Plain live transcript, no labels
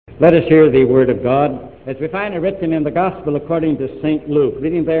Let us hear the Word of God as we find it written in the Gospel according to St. Luke,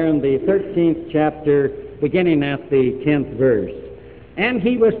 reading there in the 13th chapter, beginning at the 10th verse. And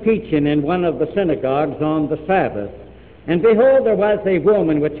he was teaching in one of the synagogues on the Sabbath. And behold, there was a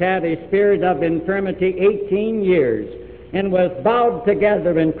woman which had a spirit of infirmity 18 years, and was bowed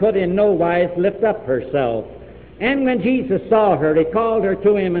together, and could in no wise lift up herself. And when Jesus saw her, he called her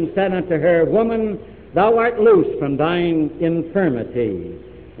to him, and said unto her, Woman, thou art loosed from thine infirmity.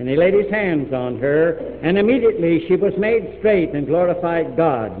 And he laid his hands on her, and immediately she was made straight and glorified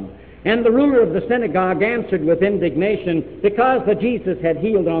God. And the ruler of the synagogue answered with indignation, because that Jesus had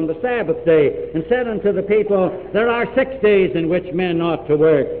healed on the Sabbath day, and said unto the people, There are 6 days in which men ought to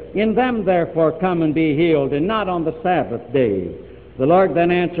work. In them therefore come and be healed, and not on the Sabbath day. The Lord then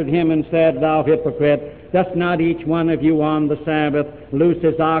answered him and said, Thou hypocrite, doth not each one of you on the Sabbath loose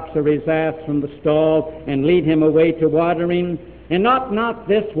his ox or his ass from the stall, and lead him away to watering? And ought not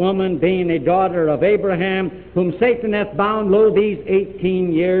this woman, being a daughter of Abraham, whom Satan hath bound, lo, these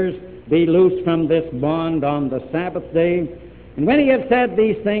 18 years, be loosed from this bond on the Sabbath day? And when he had said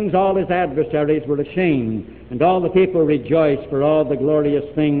these things, all his adversaries were ashamed, and all the people rejoiced for all the glorious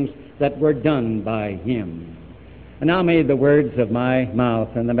things that were done by him. And now may the words of my mouth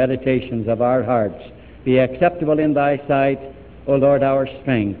and the meditations of our hearts be acceptable in thy sight, O Lord, our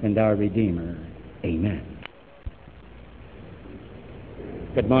strength and our Redeemer. Amen.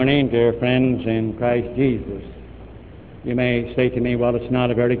 Good morning, dear friends in Christ Jesus. You may say to me, well, it's not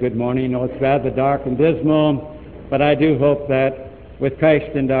a very good morning. No, it's rather dark and dismal. But I do hope that with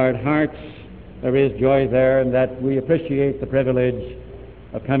Christ in our hearts, there is joy there, and that we appreciate the privilege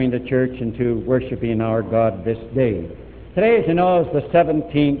of coming to church and to worshiping our God this day. Today, as you know, is the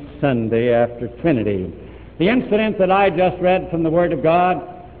 17th Sunday after Trinity. The incident that I just read from the Word of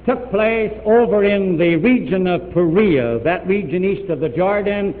God took place over in the region of Perea, that region east of the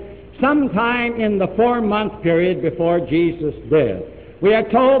Jordan, sometime in the 4-month period before Jesus' death. We are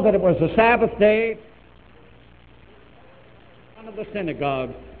told that it was a Sabbath day. One of the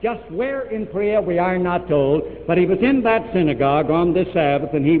synagogues, just where in Perea we are not told, but he was in that synagogue on this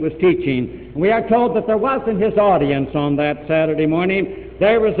Sabbath, and he was teaching. We are told that there was in his audience on that Saturday morning,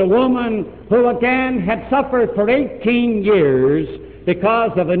 there was a woman who again had suffered for 18 years because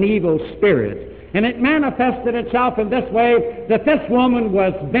of an evil spirit. And it manifested itself in this way, that this woman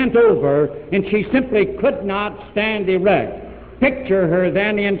was bent over, and she simply could not stand erect. Picture her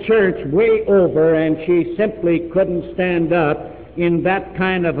then in church way over, and she simply couldn't stand up in that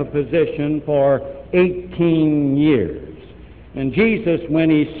kind of a position for 18 years. And Jesus, when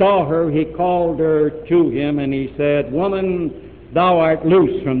he saw her, he called her to him, and he said, Woman, thou art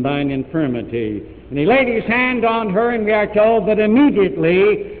loosed from thine infirmity. And he laid his hand on her, and we are told that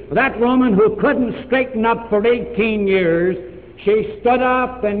immediately that woman who couldn't straighten up for 18 years, she stood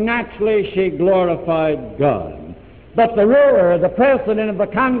up, and naturally she glorified God. But the ruler, the president of the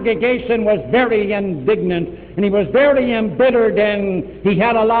congregation, was very indignant, and he was very embittered, and he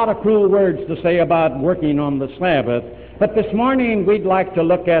had a lot of cruel words to say about working on the Sabbath. But this morning we'd like to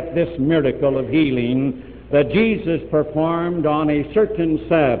look at this miracle of healing that Jesus performed on a certain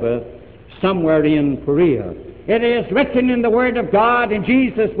Sabbath somewhere in Perea. It is written in the Word of God, and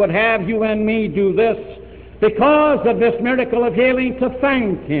Jesus would have you and me do this because of this miracle of healing, to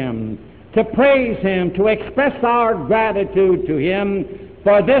thank him, to praise him, to express our gratitude to him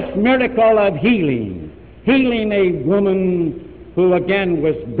for this miracle of healing. Healing a woman who again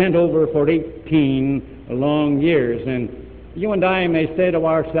was bent over for 18 long years. And you and I may say to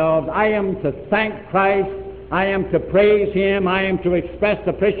ourselves, I am to thank Christ, I am to praise him, I am to express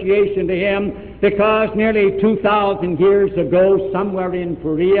appreciation to him, because nearly 2,000 years ago, somewhere in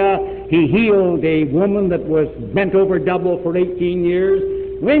Perea, he healed a woman that was bent over double for 18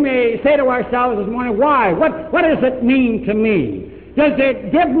 years. We may say to ourselves this morning, why? What does it mean to me? Does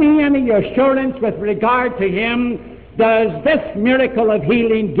it give me any assurance with regard to him? Does this miracle of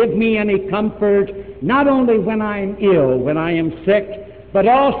healing give me any comfort, not only when I'm ill, when I am sick, but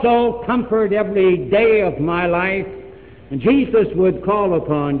also comfort every day of my life? And Jesus would call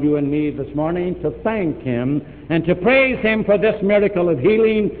upon you and me this morning to thank him and to praise him for this miracle of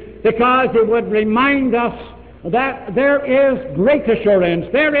healing, because it would remind us that there is great assurance,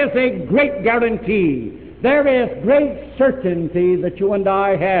 there is a great guarantee, there is great certainty that you and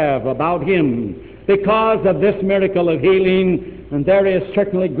I have about him because of this miracle of healing. And there is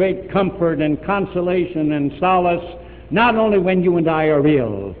certainly great comfort and consolation and solace, not only when you and I are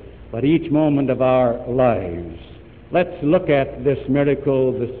ill, but each moment of our lives. Let's look at this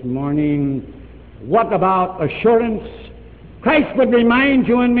miracle this morning. What about assurance? Christ would remind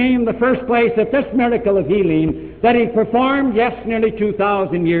you and me in the first place that this miracle of healing that he performed, yes, nearly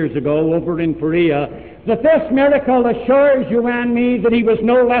 2,000 years ago over in Perea, that this miracle assures you and me that he was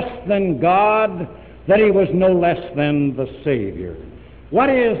no less than God, that he was no less than the Savior. What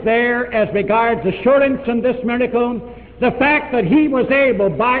is there as regards assurance in this miracle? The fact that he was able,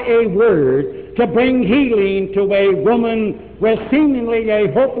 by a word, to bring healing to a woman with seemingly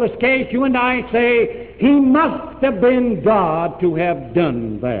a hopeless case. You and I say, he must have been God to have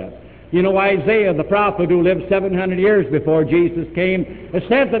done that. You know, Isaiah, the prophet who lived 700 years before Jesus came,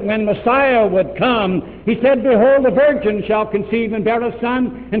 said that when Messiah would come, he said, behold, the virgin shall conceive and bear a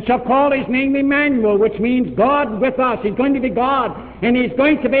son, and shall call his name Emmanuel, which means God with us. He's going to be God, and he's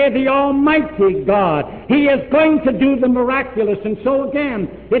going to be the Almighty God. He is going to do the miraculous. And so again,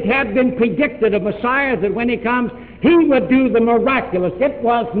 it had been predicted of Messiah that when he comes, he would do the miraculous. It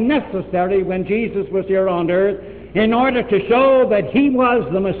was necessary when Jesus was here on earth in order to show that he was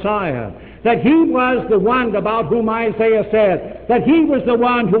the Messiah, that he was the one about whom Isaiah said, that he was the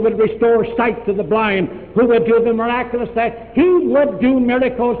one who would restore sight to the blind, who would do the miraculous, that he would do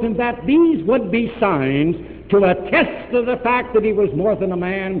miracles, and that these would be signs to attest to the fact that he was more than a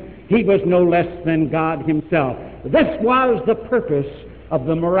man, he was no less than God himself. This was the purpose of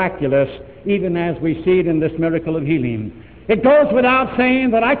the miraculous, even as we see it in this miracle of healing. It goes without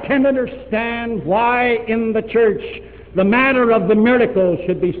saying that I can't understand why in the church the matter of the miracle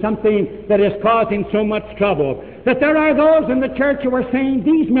should be something that is causing so much trouble. That there are those in the church who are saying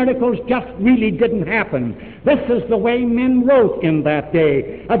these miracles just really didn't happen. This is the way men wrote in that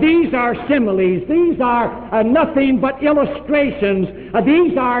day. These are similes. These are nothing but illustrations.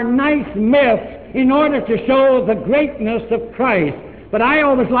 These are nice myths in order to show the greatness of Christ. But I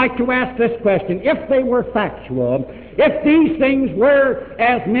always like to ask this question. If they were factual, if these things were,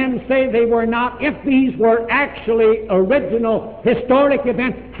 as men say they were not, if these were actually original historic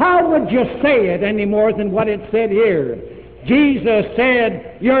events, how would you say it any more than what it said here? Jesus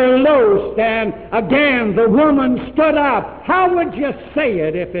said, you're loosed, and again the woman stood up. How would you say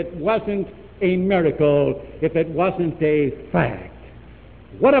it if it wasn't a miracle, if it wasn't a fact?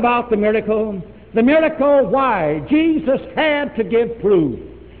 What about the miracle? The miracle, why? Jesus had to give proof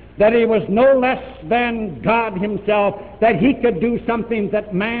that he was no less than God himself, that he could do something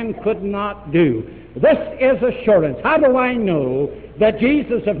that man could not do. This is assurance. How do I know that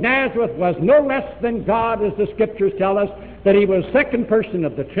Jesus of Nazareth was no less than God, as the Scriptures tell us, that he was second person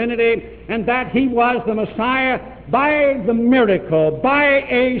of the Trinity, and that he was the Messiah? By the miracle, by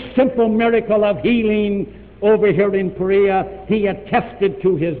a simple miracle of healing over here in Perea, he attested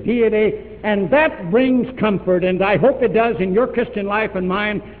to his deity. And that brings comfort, and I hope it does in your Christian life and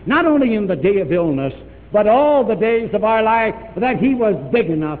mine, not only in the day of illness, but all the days of our life, that he was big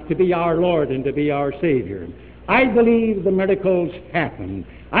enough to be our Lord and to be our Savior. I believe the miracles happened.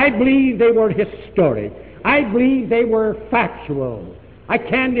 I believe they were historic. I believe they were factual. I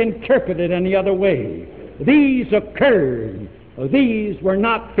can't interpret it any other way. These occurred. These were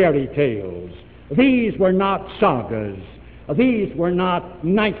not fairy tales. These were not sagas. These were not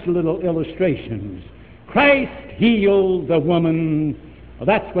nice little illustrations. Christ healed the woman.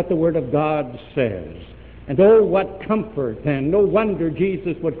 That's what the Word of God says. And oh, what comfort then. No wonder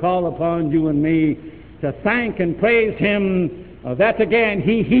Jesus would call upon you and me to thank and praise him that again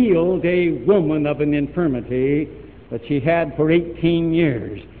he healed a woman of an infirmity that she had for 18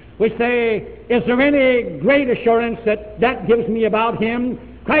 years. We say, is there any great assurance that gives me about him?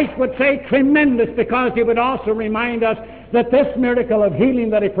 Christ would say tremendous, because he would also remind us that this miracle of healing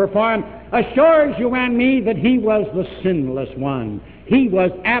that he performed assures you and me that he was the sinless one. He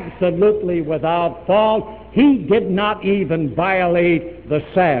was absolutely without fault. He did not even violate the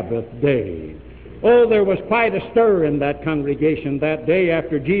Sabbath day. Oh, there was quite a stir in that congregation that day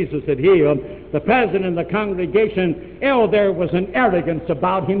after Jesus had healed. The president of the congregation, there was an arrogance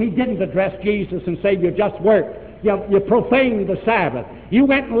about him. He didn't address Jesus and say, you just worked. You profaned the Sabbath. You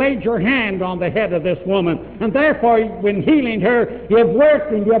went and laid your hand on the head of this woman, and therefore, when healing her, you've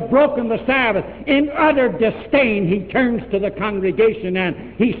worked and you've broken the Sabbath. In utter disdain, he turns to the congregation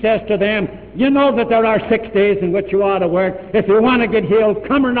and he says to them, you know that there are 6 days in which you ought to work. If you want to get healed,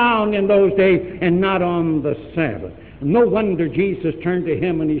 come around in those days and not on the Sabbath. No wonder Jesus turned to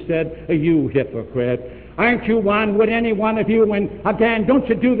him and he said, you hypocrite. Aren't you one? Would any one of you, and again, don't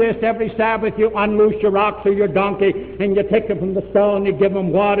you do this every Sabbath? You unloose your ox or your donkey, and you take them from the stall and you give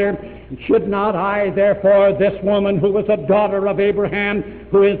them water. And should not I, therefore, this woman who was a daughter of Abraham,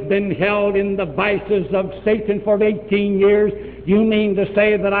 who has been held in the vices of Satan for 18 years, you mean to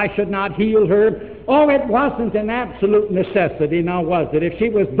say that I should not heal her? Oh, it wasn't an absolute necessity, now was it? If she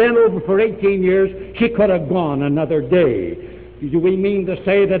was bent over for 18 years, she could have gone another day. Do we mean to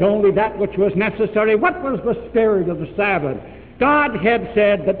say that only that which was necessary? What was the spirit of the Sabbath? God had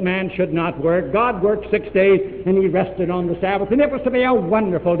said that man should not work. God worked 6 days and he rested on the Sabbath, and it was to be a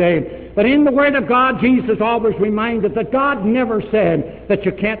wonderful day. But in the Word of God, Jesus always reminded that God never said that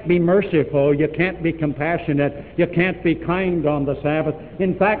you can't be merciful, you can't be compassionate, you can't be kind on the Sabbath.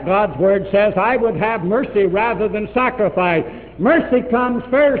 In fact, God's Word says, I would have mercy rather than sacrifice. Mercy comes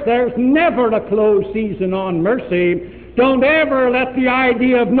first. There's never a closed season on mercy. Don't ever let the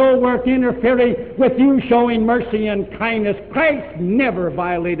idea of no work interfering with you showing mercy and kindness. Christ never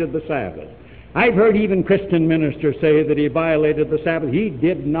violated the Sabbath. I've heard even Christian ministers say that he violated the Sabbath. He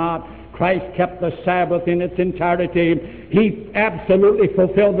did not. Christ kept the Sabbath in its entirety. He absolutely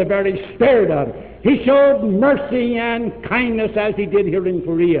fulfilled the very spirit of it. He showed mercy and kindness as he did here in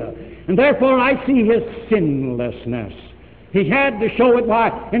Perea. And therefore I see his sinlessness. He had to show it. Why?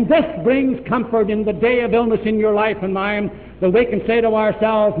 And this brings comfort in the day of illness in your life and mine, that we can say to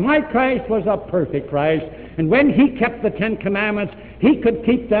ourselves, my Christ was a perfect Christ, and when he kept the 10 Commandments, he could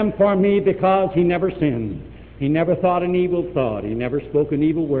keep them for me because he never sinned. He never thought an evil thought. He never spoke an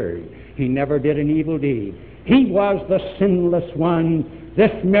evil word. He never did an evil deed. He was the sinless one,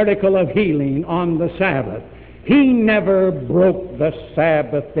 this miracle of healing on the Sabbath. He never broke the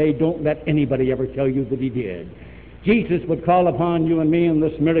Sabbath day. Don't let anybody ever tell you that he did. Jesus would call upon you and me in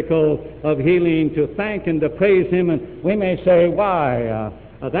this miracle of healing to thank and to praise him, and we may say, why?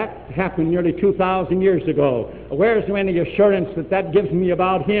 That happened nearly 2,000 years ago. Where's there any assurance that that gives me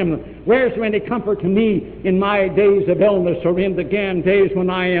about him? Where's there any comfort to me in my days of illness or in the days when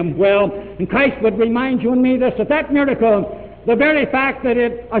I am well? And Christ would remind you and me this, that miracle, the very fact that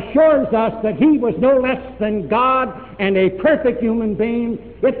it assures us that he was no less than God and a perfect human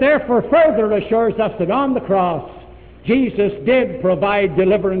being, it therefore further assures us that on the cross, Jesus did provide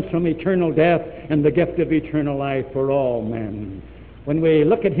deliverance from eternal death and the gift of eternal life for all men. When we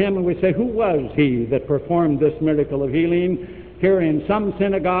look at him and we say, who was he that performed this miracle of healing? Here in some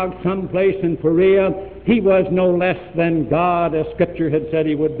synagogue, some place in Perea, he was no less than God, as Scripture had said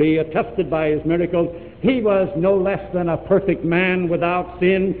he would be, attested by his miracles. He was no less than a perfect man without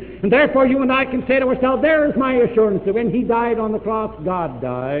sin. And therefore you and I can say to ourselves, there is my assurance that when he died on the cross, God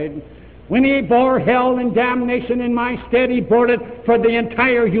died. When he bore hell and damnation in my stead, he bore it for the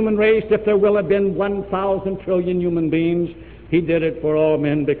entire human race. If there will have been 1,000 trillion human beings, he did it for all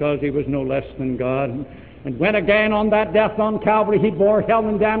men because he was no less than God. And when again on that death on Calvary, he bore hell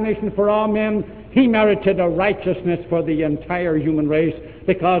and damnation for all men, he merited a righteousness for the entire human race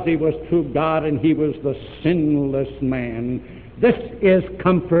because he was true God and he was the sinless man. This is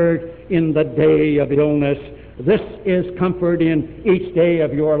comfort in the day of illness. This is comfort in each day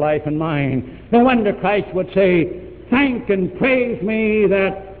of your life and mine. No wonder Christ would say, thank and praise me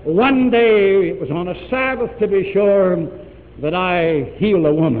that one day, it was on a Sabbath to be sure, that I healed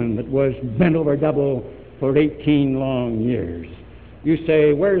a woman that was bent over double for 18 long years. You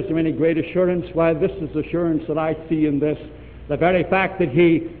say, where is there any great assurance? Why, this is assurance that I see in this. The very fact that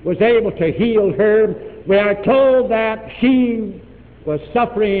he was able to heal her, we are told that she was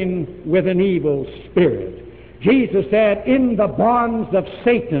suffering with an evil spirit. Jesus said, in the bonds of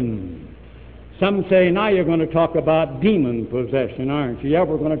Satan. Some say, now you're going to talk about demon possession, aren't you? Yeah,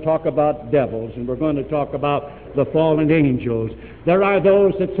 we're going to talk about devils, and we're going to talk about the fallen angels. There are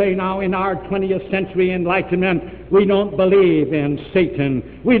those that say now in our 20th century enlightenment, we don't believe in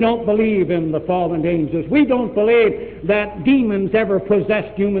Satan. We don't believe in the fallen angels. We don't believe that demons ever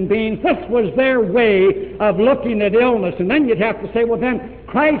possessed human beings. This was their way of looking at illness. And then you'd have to say, well then,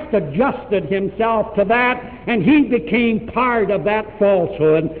 Christ adjusted himself to that, and he became part of that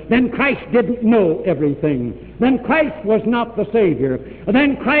falsehood. Then Christ didn't know everything. Then Christ was not the Savior.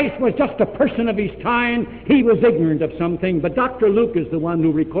 Then Christ was just a person of his time. He was ignorant of something. But Dr. Luke is the one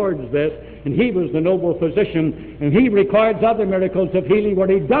who records this, and he was the noble physician, and he records other miracles of healing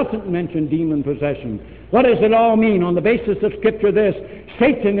where he doesn't mention demon possession. What does it all mean? On the basis of Scripture, this: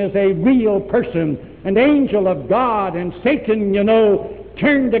 Satan is a real person, an angel of God, and Satan,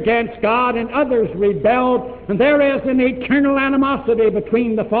 turned against God, and others rebelled, and there is an eternal animosity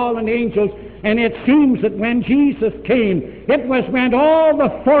between the fallen angels. And it seems that when Jesus came, it was when all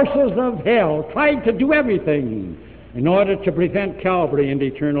the forces of hell tried to do everything in order to prevent Calvary and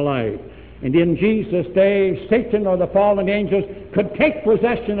eternal life. And in Jesus' day, Satan or the fallen angels could take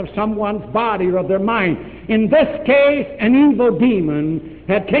possession of someone's body or of their mind. In this case, an evil demon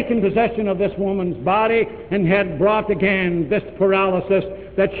had taken possession of this woman's body and had brought again this paralysis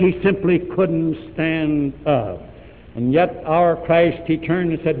that she simply couldn't stand up. And yet our Christ, he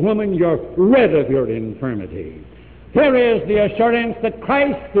turned and said, woman, you're rid of your infirmity. Here is the assurance that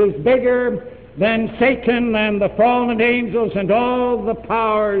Christ is bigger than Satan and the fallen angels and all the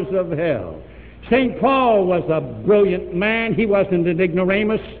powers of hell. St. Paul was a brilliant man. He wasn't an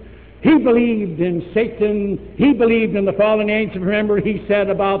ignoramus. He believed in Satan. He believed in the fallen angels. Remember, he said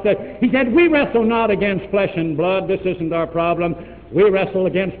about that, he said, we wrestle not against flesh and blood. This isn't our problem. We wrestle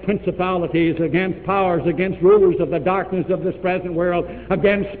against principalities, against powers, against rulers of the darkness of this present world,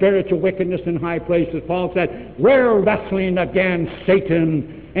 against spiritual wickedness in high places. Paul said, we're wrestling against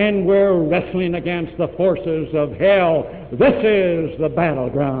Satan, and we're wrestling against the forces of hell. This is the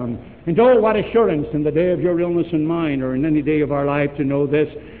battleground. And oh, what assurance in the day of your illness and mine, or in any day of our life, to know this,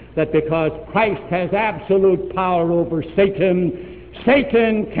 that because Christ has absolute power over Satan,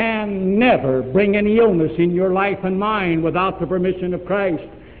 Satan can never bring any illness in your life and mine without the permission of Christ.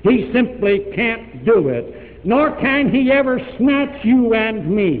 He simply can't do it. Nor can he ever snatch you and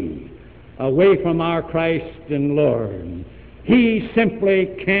me away from our Christ and Lord. He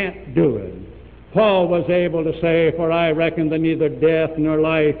simply can't do it. Paul was able to say, for I reckon that neither death nor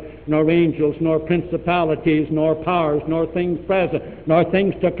life, nor angels, nor principalities, nor powers, nor things present, nor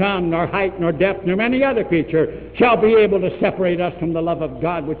things to come, nor height, nor depth, nor any other creature shall be able to separate us from the love of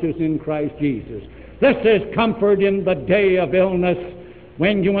God which is in Christ Jesus. This is comfort in the day of illness,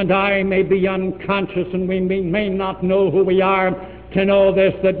 when you and I may be unconscious and we may not know who we are, to know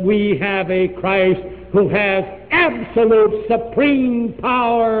this, that we have a Christ who has absolute supreme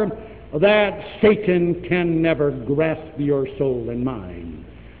power, that Satan can never grasp your soul and mind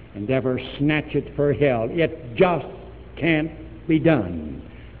and ever snatch it for hell. It just can't be done.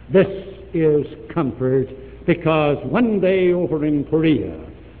 This is comfort, because one day over in Korea,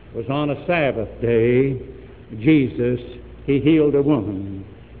 was on a Sabbath day, Jesus, he healed a woman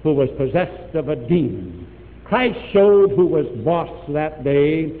who was possessed of a demon. Christ showed who was boss that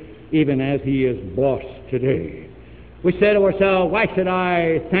day, even as he is boss today. We said to ourselves, why should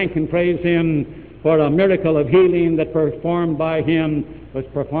I thank and praise him for a miracle of healing that was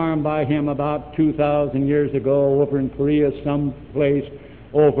performed by him about 2,000 years ago over in Korea, someplace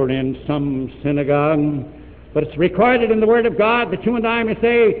over in some synagogue. But it's recorded in the Word of God that you and I may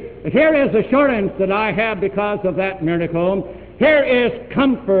say, here is assurance that I have because of that miracle. Here is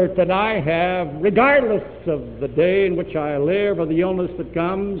comfort that I have regardless of the day in which I live or the illness that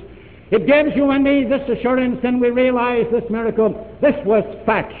comes. It gives you and me this assurance, and we realize this miracle, this was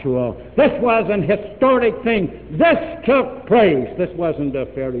factual. This was an historic thing. This took place. This wasn't a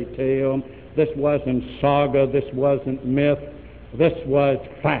fairy tale. This wasn't saga. This wasn't myth. This was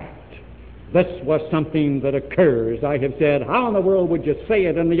fact. This was something that occurs. I have said, how in the world would you say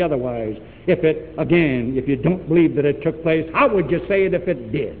it any otherwise? If you don't believe that it took place, how would you say it if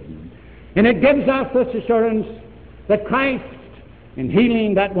it did? And it gives us this assurance that Christ, in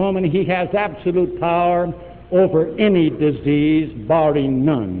healing that woman, he has absolute power over any disease, barring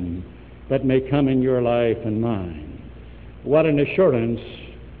none, that may come in your life and mine. What an assurance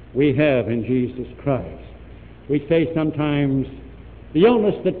we have in Jesus Christ. We say sometimes the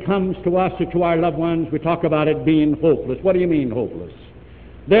illness that comes to us or to our loved ones, we talk about it being hopeless. What do you mean hopeless?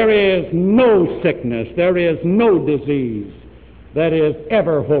 There is no sickness, there is no disease that is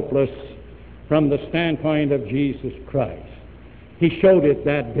ever hopeless from the standpoint of Jesus Christ. He showed it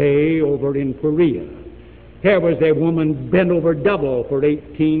that day over in Korea. Here was a woman bent over double for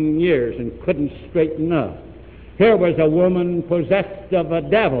 18 years and couldn't straighten up. Here was a woman possessed of a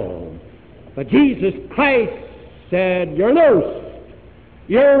devil. But Jesus Christ said, you're loose.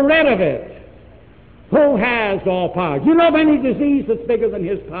 You're rid of it. Who has all power? Do you know of any disease that's bigger than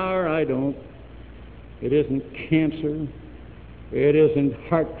his power? I don't. It isn't cancer. It isn't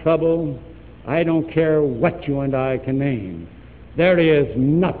heart trouble. I don't care what you and I can name. There is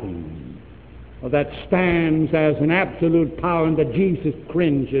nothing that stands as an absolute power and that Jesus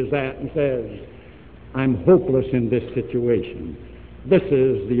cringes at and says, I'm hopeless in this situation. This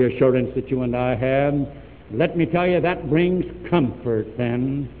is the assurance that you and I have. Let me tell you, that brings comfort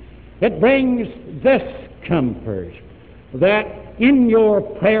then. It brings this comfort, that in your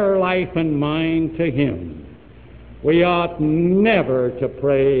prayer life and mine to him, we ought never to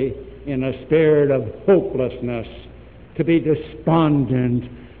pray in a spirit of hopelessness, to be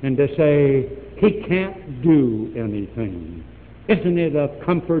despondent and to say, he can't do anything. Isn't it a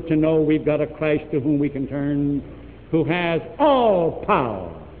comfort to know we've got a Christ to whom we can turn, who has all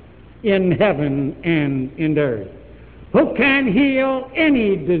power in heaven and in earth, who can heal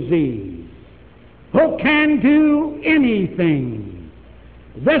any disease, who can do anything.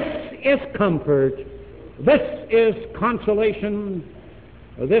 This is comfort. This is consolation.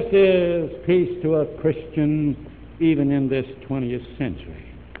 This is peace to a Christian even in this 20th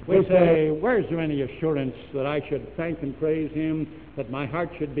century. We say, where's there any assurance that I should thank and praise Him, that my heart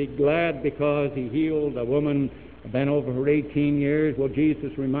should be glad because He healed a woman been over her 18 years? Well,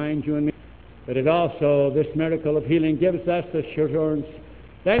 Jesus reminds you and me that it also, this miracle of healing, gives us assurance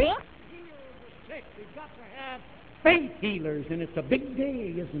that if He heals the sick, we've got to have faith healers, and it's a big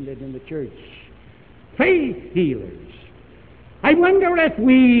day, isn't it, in the church? Faith healers. I wonder if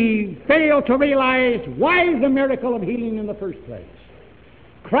we fail to realize why the miracle of healing in the first place.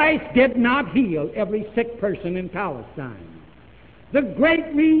 Christ did not heal every sick person in Palestine. The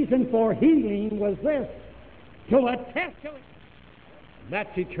great reason for healing was this: to attest to it.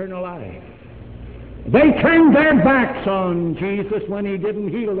 That's eternal life. They turned their backs on Jesus when He didn't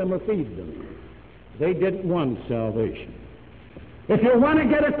heal them or feed them. They didn't want salvation. If you want to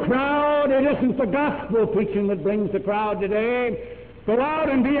get a crowd, it isn't the gospel preaching that brings the crowd today. Go out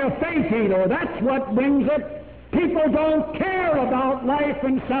and be a faith healer. That's what brings it. People don't care about life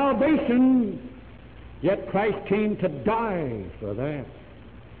and salvation, yet Christ came to die for that.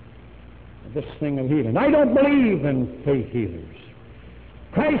 This thing of healing. I don't believe in faith healers.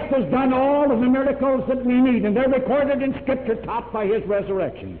 Christ has done all of the miracles that we need, and they're recorded in Scripture, topped by His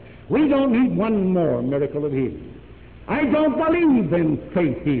resurrection. We don't need one more miracle of healing. I don't believe in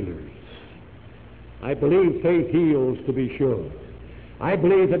faith healers. I believe faith heals, to be sure. I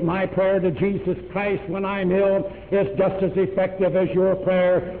believe that my prayer to Jesus Christ when I'm ill is just as effective as your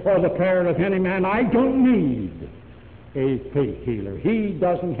prayer or the prayer of any man. I don't need a faith healer. He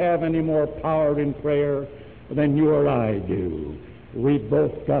doesn't have any more power in prayer than you or I do. We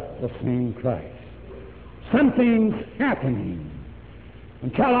both got the same Christ. Something's happening.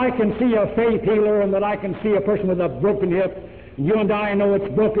 Until I can see a faith healer and that I can see a person with a broken hip, you and I know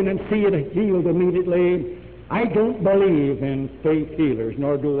it's broken and see it healed immediately, I don't believe in faith healers,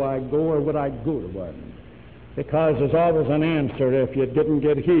 nor do I go or would I go to one. Because there's always an answer. If you didn't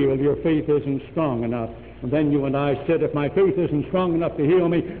get healed, your faith isn't strong enough. And then you and I said, if my faith isn't strong enough to heal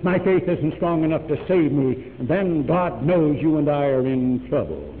me, my faith isn't strong enough to save me. And then God knows you and I are in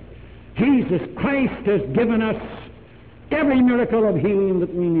trouble. Jesus Christ has given us every miracle of healing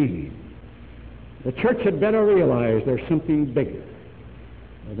that we need. The church had better realize there's something bigger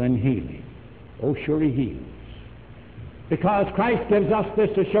than healing. Oh, sure He heals. Because Christ gives us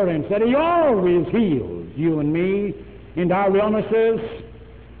this assurance that He always heals you and me in our illnesses,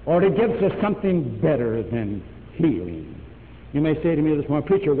 or He gives us something better than healing. You may say to me this morning,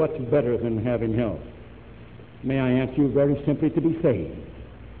 preacher, what's better than having health? May I answer you very simply, to be saved,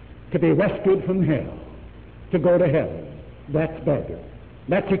 to be rescued from hell, to go to heaven. That's better.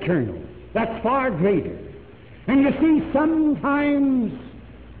 That's eternal. That's far greater. And you see, sometimes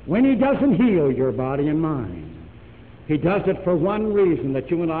when He doesn't heal your body and mind, He does it for one reason, that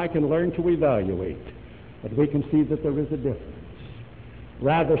you and I can learn to evaluate, that we can see that there is a difference.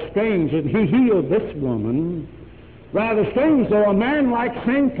 Rather strange that He healed this woman. Rather strange, though, a man like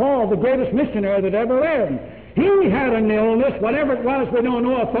St. Paul, the greatest missionary that ever lived, he had an illness, whatever it was, we don't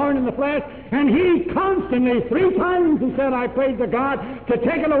know, a thorn in the flesh, and he constantly, 3 times, he said, I prayed to God to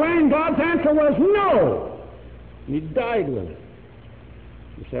take it away, and God's answer was no. And he died with it.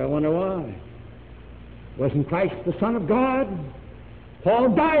 You say, I wonder why. Wasn't Christ the Son of God?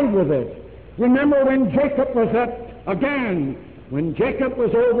 Paul died with it. Remember when Jacob was when Jacob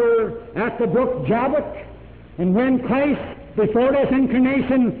was over at the brook Jabbok, and when Christ, before His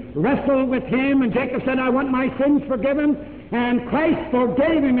incarnation, wrestled with him, and Jacob said, I want my sins forgiven, and Christ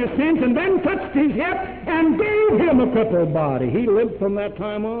forgave him his sins, and then touched his hip and gave him a crippled body. He lived from that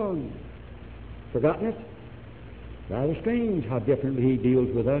time on. Forgotten it? Rather strange how differently He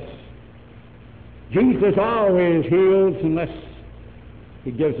deals with us. Jesus always heals unless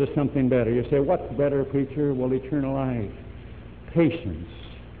He gives us something better. You say, what's better, preacher? Well, eternal life, patience,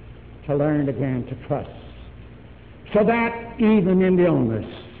 to learn again to trust, so that even in the illness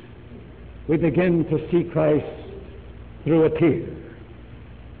we begin to see Christ through a tear.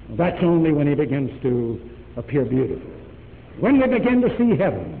 That's only when He begins to appear beautiful. When we begin to see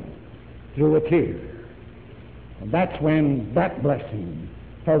heaven through a tear, and that's when that blessing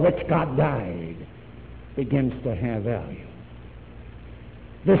for which God died begins to have value.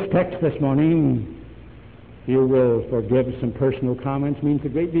 This text this morning, you will forgive some personal comments, means a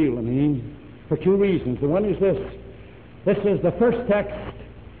great deal to me for 2 reasons. The one is this. This is the first text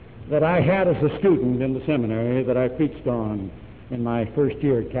that I had as a student in the seminary that I preached on in my first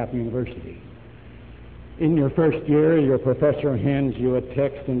year at Catholic University. In your first year, your professor hands you a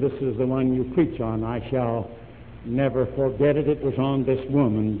text, and this is the one you preach on. I shall never forget it. It was on this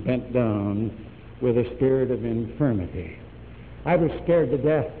woman bent down with a spirit of infirmity. I was scared to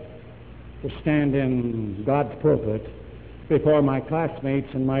death to stand in God's pulpit before my classmates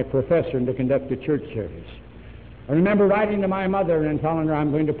and my professor to conduct a church service. I remember writing to my mother and telling her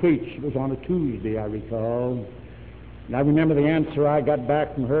I'm going to preach. It was on a Tuesday, I recall. And I remember the answer I got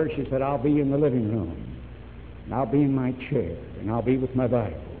back from her. She said, I'll be in the living room, and I'll be in my chair, and I'll be with my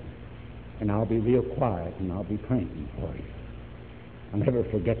Bible, and I'll be real quiet, and I'll be praying for you. I'll never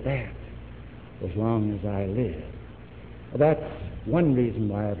forget that as long as I live. Well, that's one reason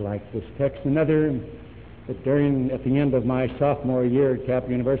why I'd like this text. Another, that at the end of my sophomore year at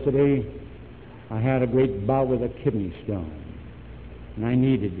Capital University, I had a great bout with a kidney stone, and I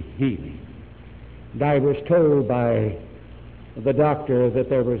needed healing. And I was told by the doctor that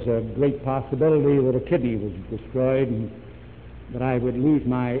there was a great possibility that a kidney was destroyed and that I would lose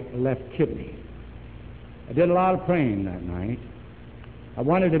my left kidney. I did a lot of praying that night. I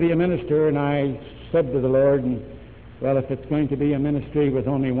wanted to be a minister, and I said to the Lord, well, if it's going to be a ministry with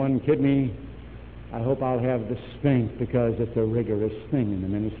only one kidney, I hope I'll have the strength, because it's a rigorous thing in the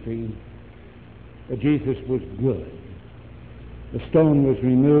ministry. But Jesus was good. The stone was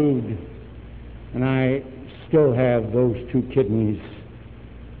removed, and I still have those two kidneys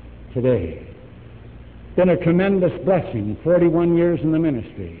today. It's been a tremendous blessing, 41 years in the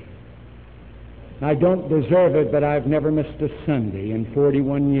ministry. I don't deserve it, but I've never missed a Sunday in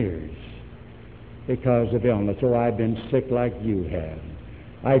 41 years because of illness. Oh, I've been sick like you have.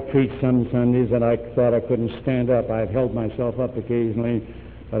 I preached some Sundays and I thought I couldn't stand up. I've held myself up occasionally,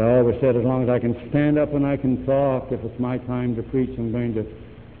 but I always said as long as I can stand up and I can talk, if it's my time to preach, I'm going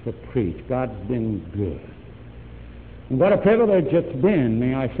to preach. God's been good. And what a privilege it's been,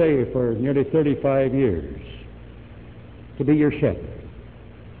 may I say, for nearly 35 years to be your shepherd.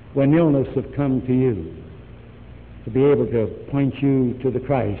 When illness have come to you, to be able to point you to the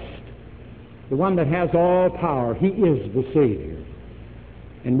Christ, the one that has all power. He is the Savior.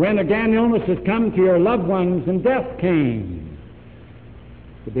 And when again illness has come to your loved ones and death came,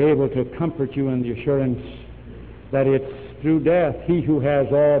 to be able to comfort you in the assurance that it's through death, He who has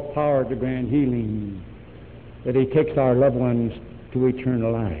all power to grant healing, that He takes our loved ones to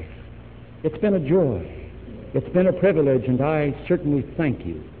eternal life. It's been a joy. It's been a privilege, and I certainly thank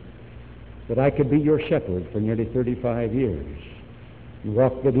you that I could be your shepherd for nearly 35 years and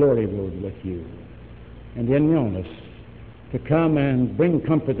walk the glory road with you, and in illness to come and bring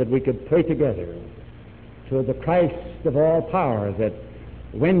comfort that we could pray together to the Christ of all power, that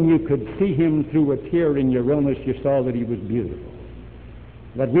when you could see Him through a tear in your illness, you saw that He was beautiful,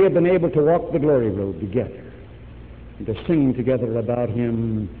 that we have been able to walk the glory road together and to sing together about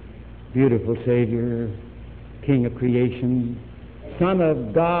Him, beautiful Savior, King of creation, Son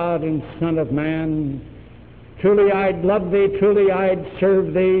of God and Son of man. Truly I'd love Thee, truly I'd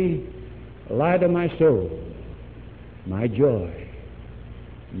serve Thee, light of my soul, my joy,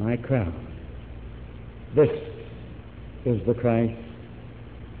 my crown. This is the Christ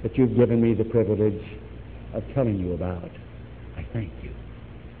that you've given me the privilege of telling you about. I thank you.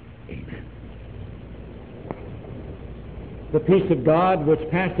 Amen. The peace of God, which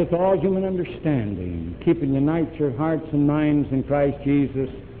passeth all human understanding, keep and unite your hearts and minds in Christ Jesus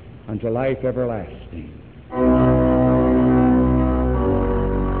unto life everlasting.